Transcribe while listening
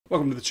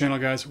Welcome to the channel,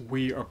 guys.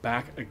 We are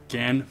back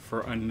again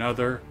for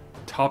another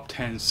top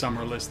 10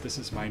 summer list. This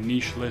is my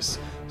niche list,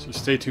 so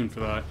stay tuned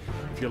for that.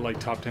 If you like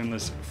top 10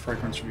 lists,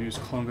 fragrance reviews,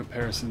 cologne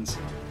comparisons,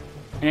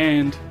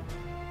 and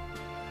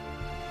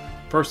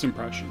first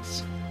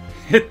impressions,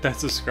 hit that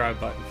subscribe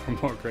button for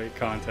more great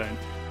content.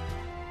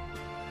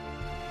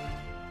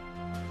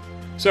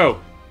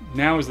 So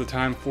now is the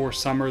time for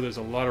summer. There's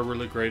a lot of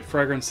really great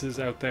fragrances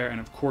out there,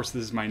 and of course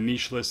this is my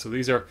niche list. So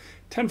these are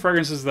 10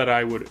 fragrances that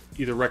I would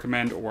either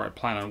recommend or I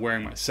plan on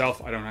wearing myself.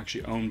 I don't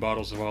actually own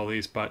bottles of all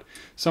these, but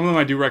some of them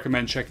I do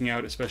recommend checking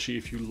out, especially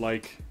if you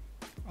like.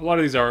 A lot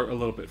of these are a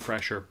little bit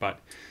fresher, but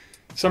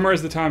summer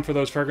is the time for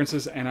those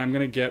fragrances, and I'm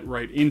going to get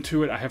right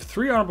into it. I have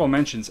 3 honorable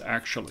mentions,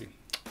 actually.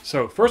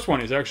 So first one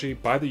is actually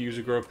by the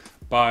Yuzu Grove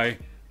by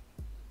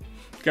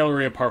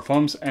Galeria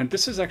Parfums, and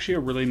this is actually a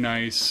really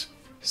nice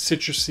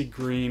citrusy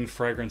green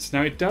fragrance.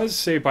 Now it does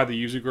say by the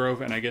Yuzu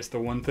Grove, and I guess the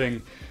one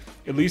thing,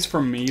 at least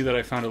for me, that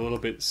I found a little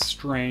bit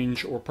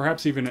strange or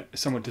perhaps even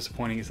somewhat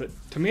disappointing is that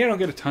to me I don't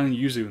get a ton of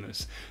yuzu in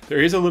this. There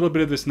is a little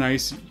bit of this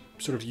nice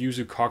sort of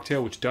yuzu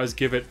cocktail, which does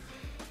give it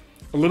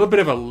a little bit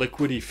of a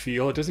liquidy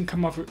feel. It doesn't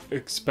come off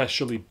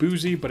especially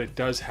boozy, but it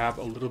does have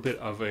a little bit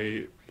of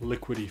a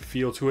liquidy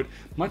feel to it,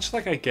 much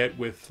like I get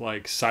with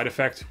like Side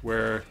Effect,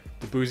 where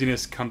the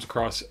booziness comes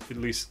across, at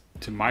least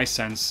to my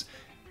sense,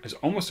 as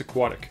almost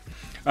aquatic.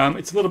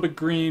 It's a little bit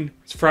green,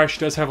 it's fresh,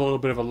 does have a little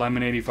bit of a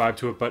lemonade vibe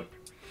to it, but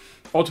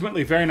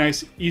ultimately very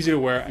nice, easy to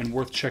wear, and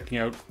worth checking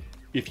out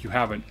if you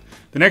haven't.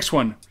 The next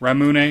one,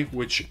 Ramune,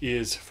 which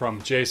is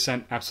from Gents,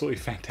 absolutely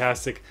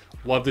fantastic.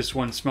 Love this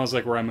one, smells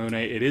like Ramune.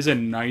 It is a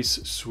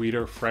nice,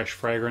 sweeter, fresh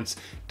fragrance.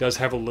 Does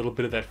have a little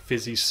bit of that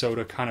fizzy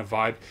soda kind of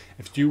vibe.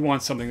 If you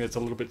want something that's a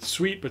little bit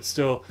sweet, but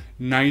still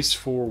nice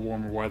for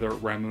warmer weather,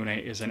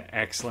 Ramune is an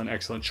excellent,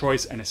 excellent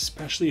choice. And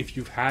especially if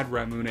you've had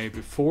Ramune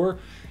before,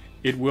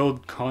 it will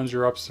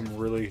conjure up some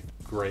really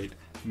great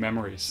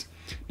memories.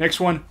 Next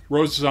one,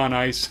 Roses on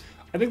Ice.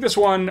 I think this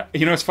one,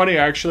 you know, it's funny,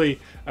 I actually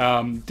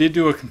did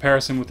do a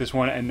comparison with this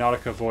one and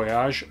Nautica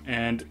Voyage,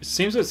 and it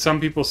seems that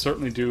some people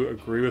certainly do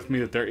agree with me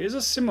that there is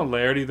a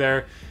similarity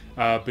there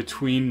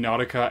between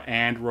Nautica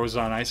and Roses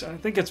on Ice. I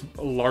think it's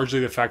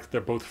largely the fact that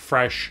they're both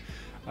fresh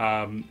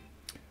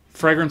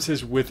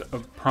fragrances with a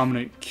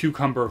prominent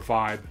cucumber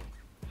vibe.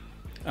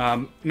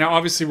 Now,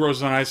 obviously,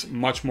 Roses on Ice,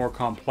 much more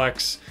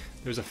complex.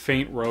 There's a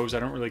faint rose. I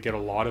don't really get a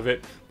lot of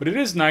it, but it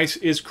is nice,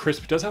 is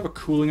crisp, it does have a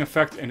cooling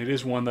effect, and it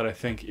is one that I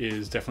think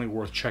is definitely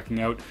worth checking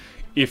out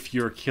if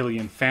you're a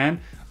Kilian fan.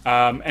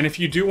 And if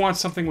you do want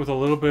something with a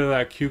little bit of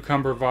that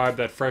cucumber vibe,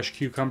 that fresh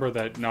cucumber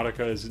that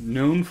Nautica is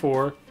known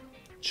for,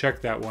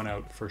 check that one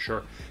out for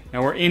sure.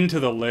 Now we're into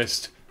the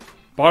list.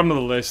 Bottom of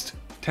the list,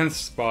 10th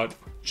spot,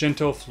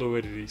 Gentle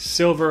Fluidity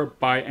Silver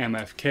by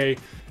MFK.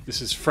 This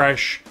is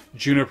fresh,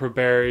 juniper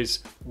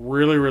berries,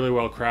 really, really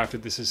well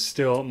crafted. This is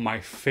still my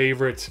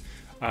favorite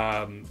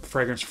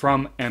fragrance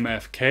from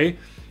MFK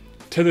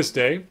to this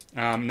day.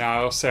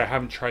 Now, I'll say I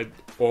haven't tried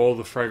all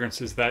the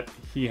fragrances that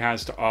he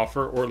has to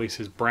offer, or at least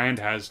his brand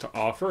has to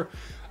offer,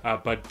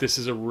 but this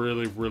is a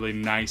really, really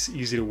nice,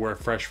 easy to wear,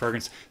 fresh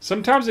fragrance.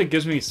 Sometimes it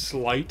gives me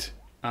slight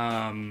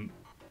Green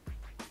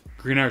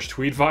Irish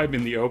Tweed vibe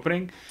in the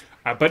opening,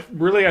 but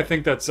really I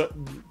think that's a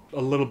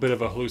little bit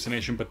of a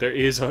hallucination, but there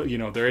is a,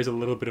 there is a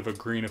little bit of a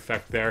green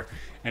effect there,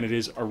 and it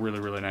is a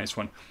really, really nice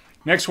one.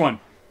 Next one,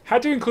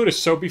 had to include a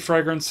soapy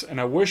fragrance, and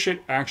I wish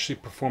it actually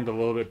performed a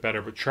little bit better,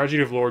 but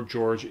Tragedy of Lord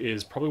George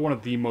is probably one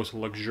of the most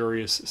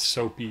luxurious,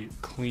 soapy,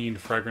 clean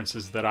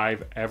fragrances that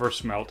I've ever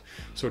smelt.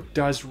 So it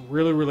does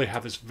really, really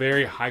have this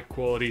very high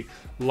quality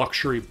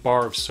luxury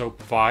bar of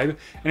soap vibe,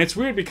 and it's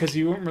weird because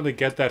you won't really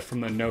get that from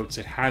the notes.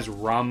 It has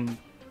rum,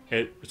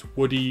 it's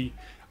woody,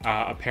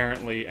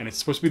 apparently, and it's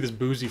supposed to be this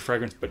boozy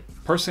fragrance, but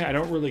personally I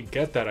don't really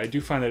get that. I do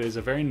find that it is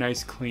a very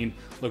nice, clean,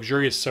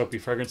 luxurious, soapy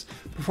fragrance.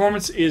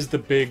 Performance is the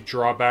big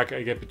drawback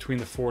I get between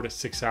the 4 to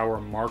 6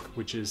 hour mark,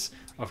 which is,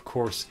 of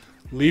course,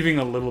 leaving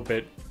a little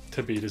bit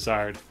to be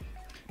desired.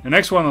 The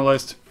next one on the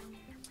list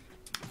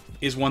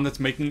is one that's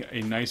making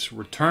a nice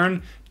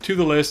return to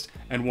the list,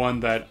 and one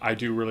that I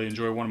do really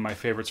enjoy, one of my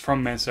favorites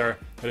from Mansara,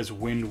 that is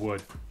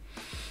Windwood.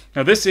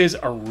 Now this is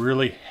a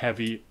really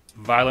heavy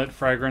violet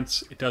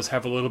fragrance. It does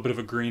have a little bit of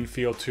a green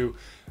feel too,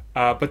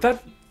 but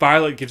that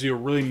violet gives you a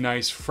really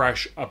nice,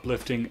 fresh,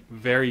 uplifting,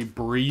 very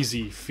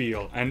breezy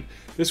feel. And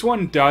this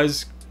one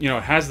does,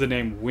 it has the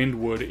name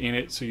Windwood in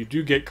it, so you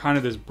do get kind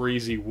of this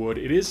breezy wood.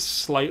 It is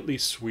slightly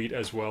sweet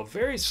as well,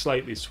 very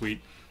slightly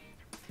sweet.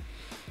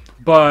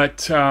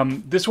 But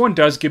this one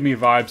does give me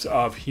vibes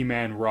of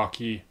He-Man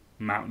Rocky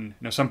Mountain.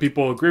 Now some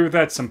people agree with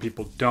that, some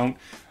people don't.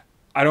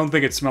 I don't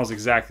think it smells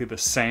exactly the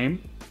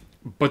same,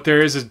 but there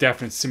is a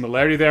definite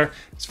similarity there.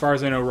 As far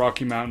as I know,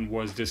 Rocky Mountain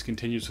was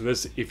discontinued, so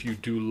this, if you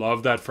do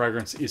love that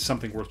fragrance, is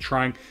something worth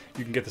trying.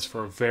 You can get this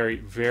for a very,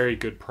 very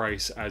good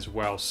price as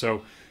well.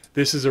 So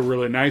this is a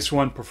really nice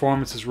one.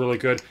 Performance is really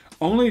good.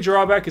 Only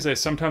drawback is I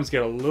sometimes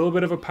get a little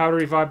bit of a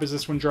powdery vibe as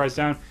this one dries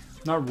down.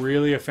 Not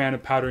really a fan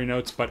of powdery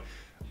notes, but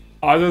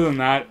other than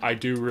that, I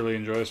do really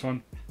enjoy this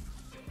one.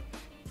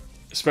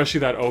 especially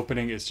that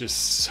opening is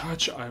just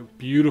such a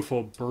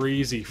beautiful,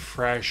 breezy,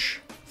 fresh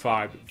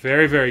vibe.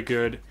 Very, very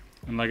good.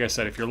 And like I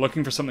said, if you're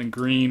looking for something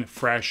green,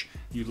 fresh,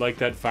 you like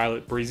that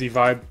violet, breezy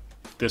vibe,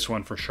 this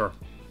one for sure.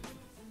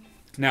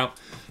 Now,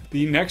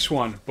 the next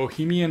one,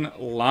 Bohemian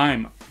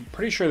Lime. I'm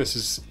pretty sure this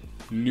is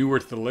newer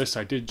to the list.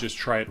 I did just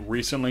try it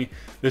recently.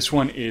 This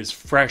one is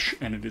fresh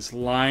and it is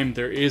lime.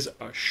 There is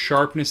a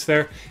sharpness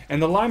there,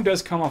 and the lime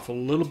does come off a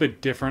little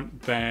bit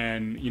different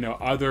than, you know,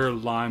 other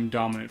lime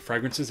dominant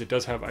fragrances. It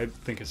does have, I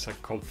think it's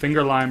like called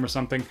finger lime or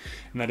something,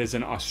 and that is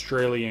an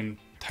Australian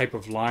type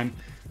of lime.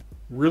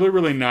 Really,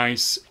 really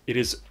nice. It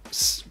is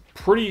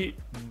pretty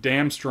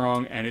damn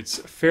strong, and it's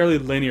fairly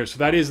linear. So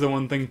that is the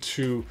one thing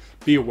to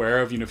be aware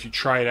of. You know, if you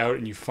try it out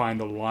and you find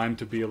the lime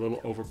to be a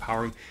little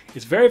overpowering,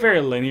 it's very, very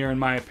linear in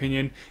my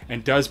opinion,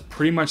 and does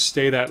pretty much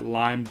stay that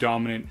lime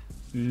dominant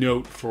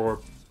note for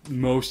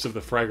most of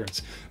the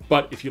fragrance.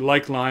 But if you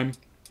like lime,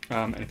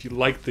 and if you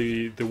like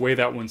the way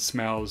that one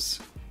smells,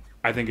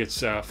 I think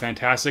it's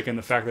fantastic, and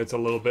the fact that it's a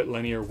little bit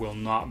linear will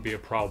not be a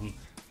problem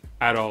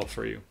at all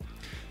for you.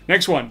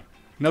 Next one.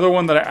 Another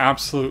one that I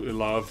absolutely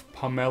love,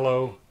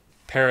 Pomelo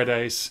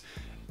Paradise,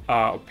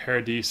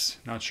 Paradise,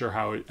 not sure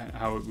how it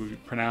would be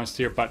pronounced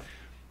here, but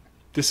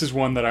this is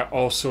one that I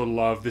also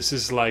love. This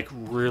is like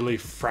really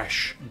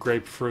fresh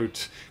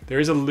grapefruit. There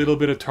is a little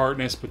bit of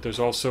tartness, but there's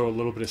also a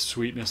little bit of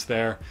sweetness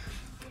there.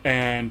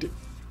 And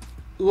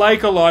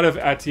like a lot of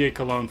Atelier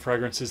Cologne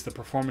fragrances, the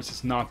performance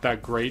is not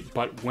that great,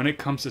 but when it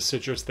comes to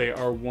citrus, they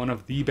are one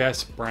of the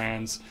best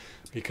brands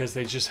because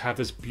they just have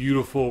this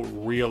beautiful,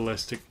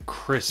 realistic,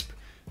 crisp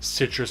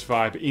citrus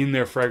vibe in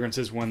their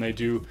fragrances when they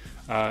do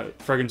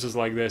fragrances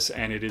like this,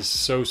 and it is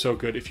so, so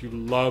good. If you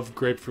love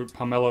grapefruit,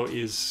 Pomelo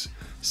is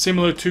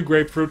similar to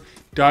grapefruit,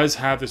 does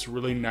have this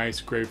really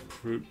nice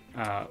grapefruit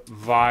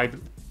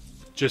vibe.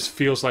 Just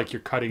feels like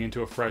you're cutting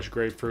into a fresh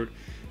grapefruit.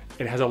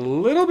 It has a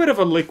little bit of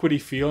a liquidy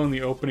feel in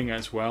the opening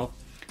as well,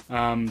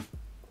 but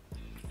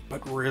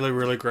really,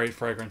 really great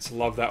fragrance.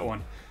 Love that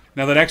one.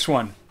 Now the next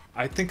one,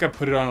 I think I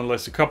put it on the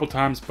list a couple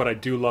times, but I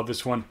do love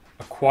this one,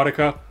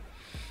 Aquatica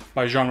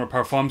by Genre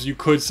Parfums. You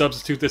could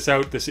substitute this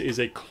out. This is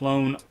a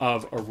clone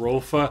of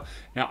Arolfa.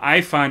 Now,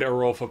 I find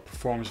Arolfa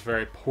performs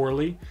very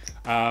poorly.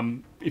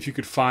 If you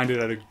could find it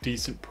at a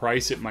decent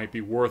price, it might be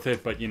worth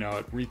it. But, you know,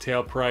 at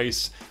retail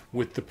price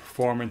with the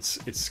performance,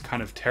 it's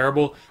kind of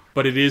terrible.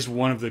 But it is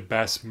one of the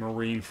best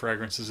marine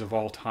fragrances of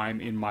all time,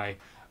 in my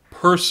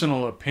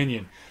personal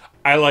opinion.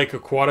 I like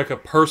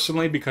Aquatica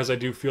personally because I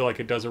do feel like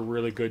it does a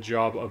really good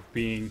job of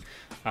being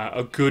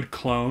a good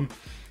clone.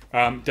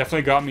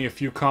 Definitely got me a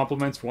few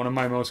compliments, one of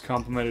my most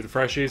complimented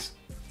freshies,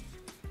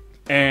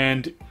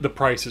 and the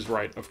price is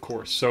right, of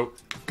course. So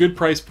good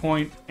price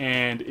point,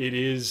 and it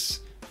is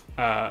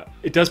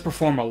it does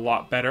perform a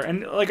lot better.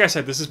 And like I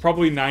said, this is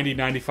probably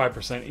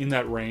 90-95% in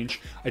that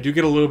range. I do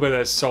get a little bit of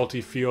that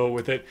salty feel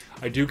with it.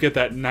 I do get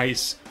that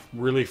nice,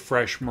 really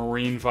fresh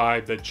marine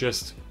vibe that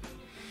just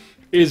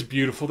is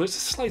beautiful. There's a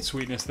slight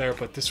sweetness there,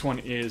 but this one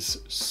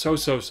is so,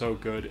 so, so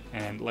good.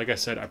 And like I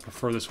said, I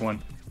prefer this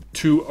one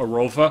to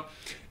Arolfa.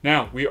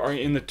 Now, we are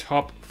in the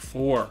top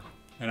 4,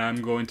 and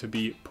I'm going to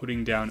be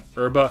putting down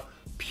Herba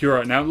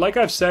Pura. Now, like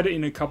I've said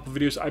in a couple of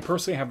videos, I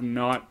personally have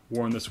not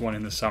worn this one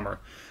in the summer.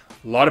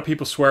 A lot of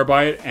people swear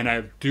by it, and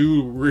I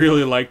do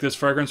really like this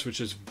fragrance,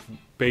 which is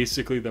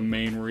basically the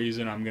main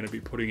reason I'm going to be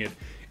putting it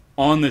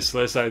on this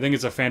list. I think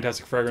it's a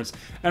fantastic fragrance,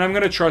 and I'm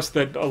going to trust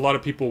that a lot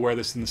of people wear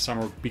this in the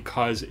summer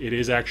because it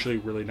is actually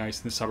really nice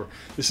in the summer.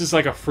 This is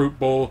like a fruit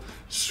bowl,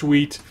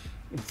 sweet,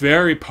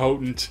 very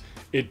potent.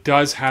 It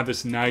does have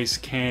this nice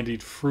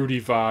candied,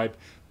 fruity vibe.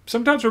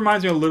 Sometimes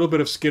reminds me a little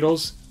bit of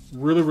Skittles.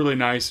 Really, really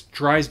nice.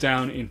 Dries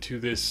down into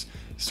this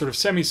sort of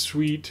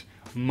semi-sweet,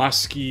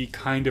 musky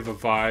kind of a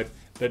vibe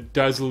that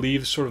does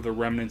leave sort of the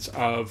remnants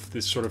of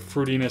this sort of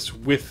fruitiness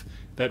with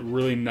that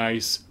really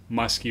nice,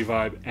 musky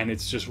vibe. And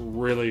it's just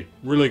really,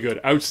 really good.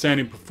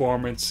 Outstanding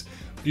performance.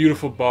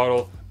 Beautiful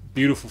bottle.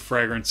 Beautiful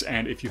fragrance.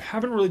 And if you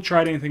haven't really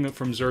tried anything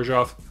from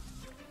Xerjoff,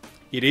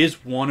 it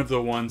is one of the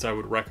ones I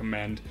would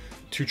recommend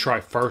to try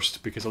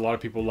first because a lot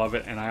of people love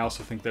it, and I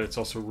also think that it's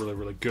also really,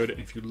 really good. And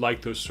if you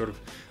like those sort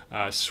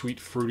of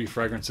sweet, fruity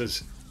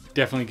fragrances,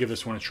 definitely give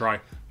this one a try.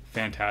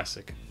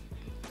 Fantastic.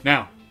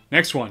 Now,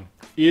 next one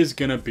is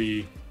gonna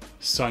be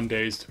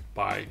Sundazed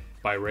by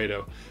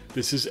Byredo.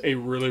 This is a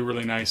really,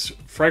 really nice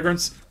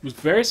fragrance. I was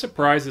very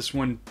surprised this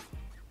one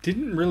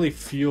didn't really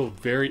feel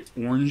very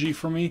orangey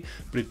for me,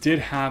 but it did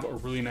have a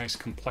really nice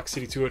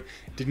complexity to it.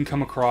 It didn't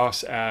come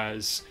across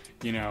as,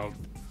 you know,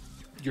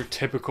 your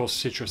typical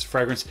citrus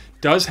fragrance.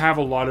 Does have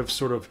a lot of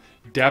sort of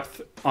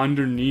depth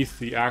underneath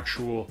the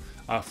actual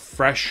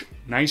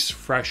nice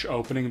fresh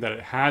opening that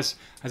it has.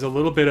 Has a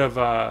little bit of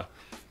I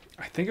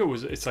think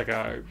it's like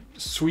a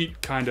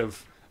sweet kind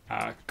of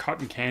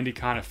cotton candy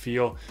kind of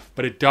feel,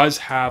 but it does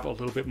have a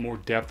little bit more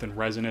depth and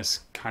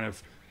resinous kind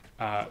of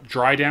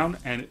dry down,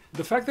 and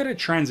the fact that it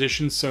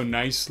transitions so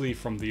nicely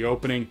from the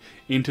opening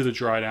into the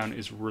dry down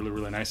is really,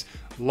 really nice.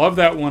 Love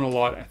that one a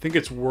lot. I think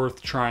it's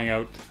worth trying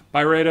out.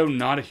 Byredo,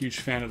 not a huge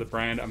fan of the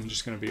brand, I'm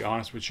just going to be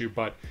honest with you,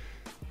 but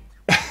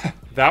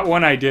that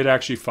one I did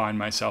actually find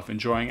myself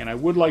enjoying, and I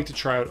would like to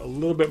try out a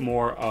little bit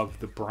more of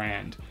the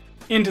brand.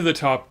 Into the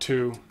top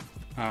two.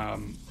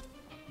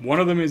 One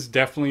of them is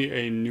definitely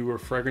a newer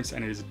fragrance,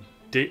 and it is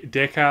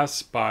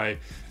Decas by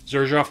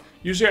Xerjoff.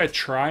 Usually I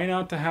try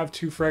not to have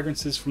two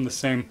fragrances from the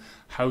same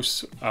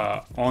house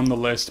on the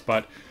list,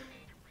 but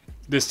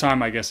this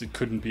time I guess it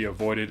couldn't be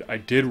avoided. I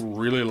did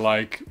really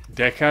like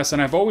Decas,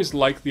 and I've always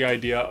liked the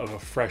idea of a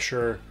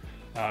fresher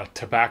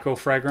tobacco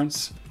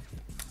fragrance.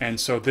 And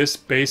so this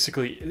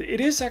basically, it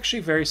is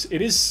actually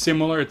it is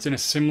similar. It's in a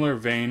similar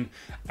vein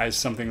as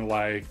something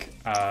like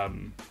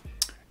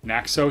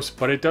Naxos,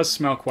 but it does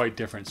smell quite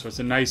different. So it's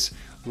a nice,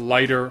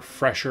 lighter,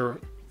 fresher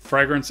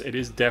fragrance. It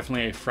is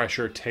definitely a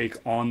fresher take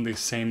on the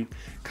same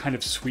kind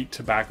of sweet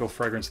tobacco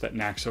fragrance that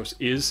Naxos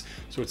is.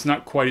 So it's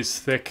not quite as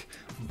thick,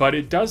 but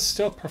it does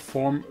still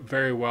perform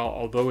very well.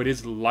 Although it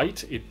is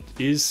light, it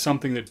is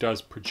something that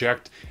does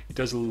project. It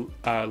does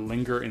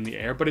linger in the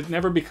air, but it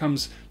never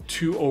becomes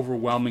too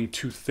overwhelming,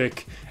 too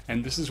thick.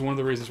 And this is one of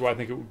the reasons why I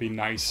think it would be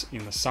nice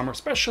in the summer,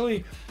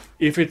 especially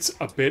if it's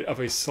a bit of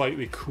a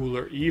slightly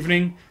cooler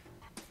evening.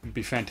 It'd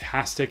be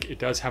fantastic. It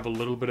does have a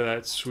little bit of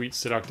that sweet,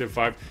 seductive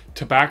vibe.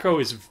 Tobacco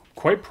is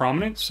quite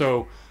prominent,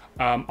 so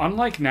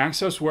unlike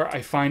Naxos, where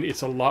I find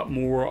it's a lot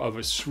more of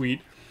a sweet,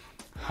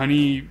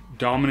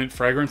 honey-dominant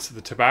fragrance, the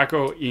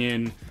tobacco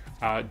in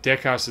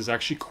Decas is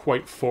actually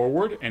quite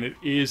forward, and it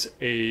is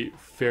a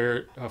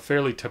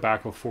fairly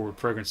tobacco-forward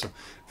fragrance. So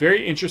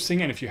very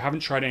interesting, and if you haven't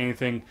tried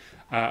anything,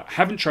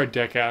 haven't tried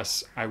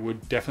Decas, I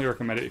would definitely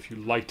recommend it if you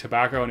like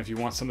tobacco and if you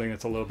want something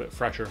that's a little bit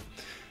fresher.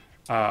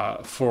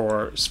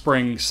 For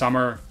spring,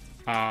 summer,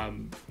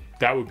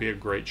 that would be a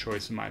great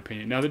choice in my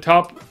opinion. Now the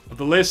top of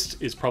the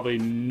list is probably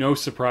no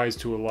surprise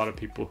to a lot of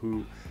people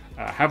who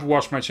have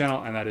watched my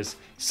channel, and that is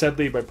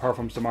Sedley by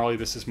Parfums de Marly.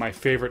 This is my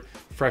favorite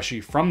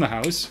freshie from the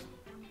house,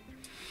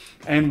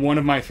 and one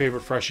of my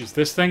favorite freshies.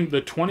 This thing,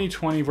 the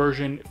 2020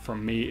 version, for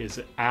me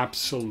is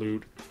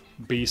absolute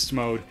beast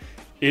mode.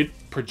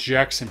 It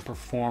projects and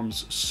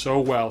performs so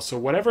well. So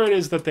whatever it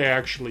is that they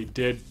actually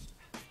did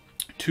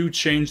to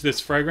change this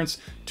fragrance,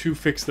 to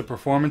fix the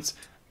performance,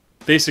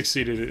 they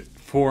succeeded it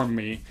for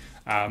me.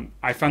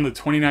 I found the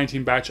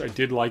 2019 batch, I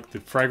did like the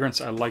fragrance,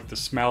 I liked the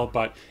smell,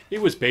 but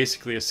it was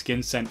basically a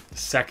skin scent the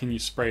second you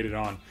sprayed it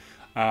on.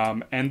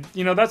 And,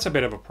 you know, that's a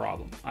bit of a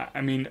problem.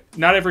 I mean,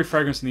 not every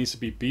fragrance needs to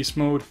be beast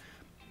mode,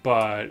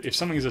 but if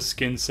something is a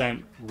skin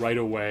scent right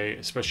away,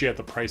 especially at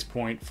the price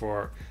point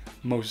for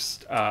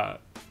most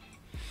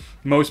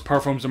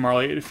Parfums de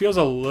Marly, it feels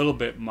a little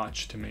bit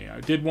much to me.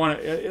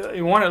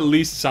 I want at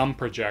least some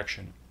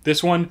projection.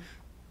 This one,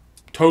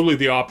 totally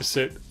the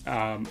opposite.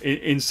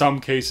 In some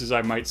cases,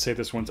 I might say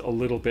this one's a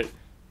little bit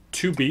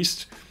too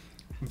beast.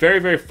 Very,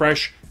 very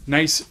fresh,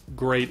 nice,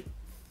 great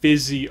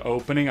fizzy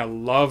opening. I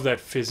love that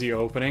fizzy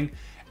opening.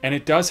 And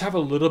it does have a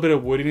little bit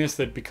of woodiness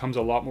that becomes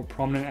a lot more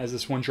prominent as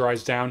this one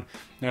dries down.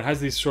 Now it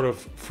has these sort of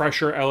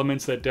fresher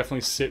elements that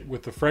definitely sit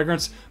with the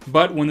fragrance.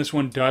 But when this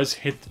one does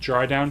hit the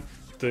dry down,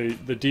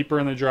 the deeper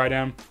in the dry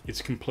down, it's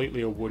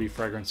completely a woody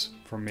fragrance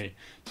for me.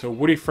 So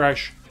woody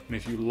fresh, and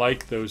if you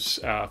like those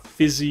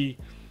fizzy,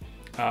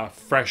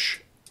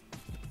 fresh,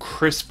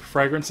 crisp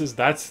fragrances,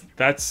 that's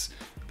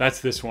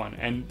this one.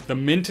 And the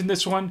mint in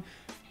this one,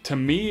 to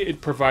me, it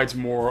provides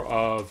more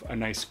of a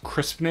nice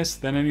crispness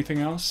than anything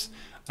else.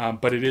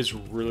 But it is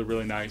really,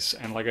 really nice.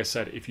 And like I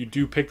said, if you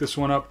do pick this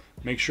one up,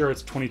 make sure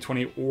it's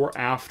 2020 or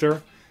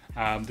after.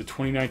 The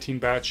 2019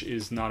 batch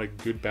is not a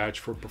good batch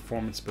for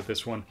performance, but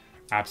this one,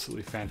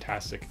 absolutely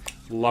fantastic.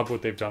 Love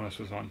what they've done with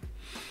this one.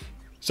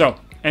 So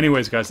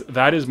anyways, guys,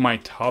 that is my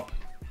top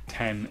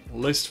 10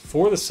 list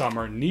for the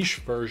summer niche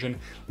version.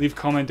 Leave a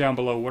comment down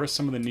below. What are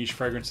some of the niche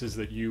fragrances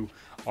that you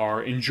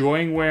are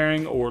enjoying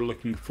wearing or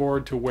looking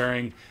forward to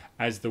wearing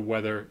as the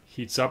weather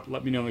heats up?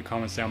 Let me know in the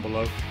comments down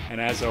below.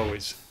 And as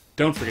always,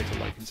 don't forget to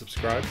like and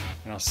subscribe,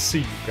 and I'll see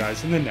you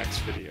guys in the next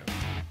video.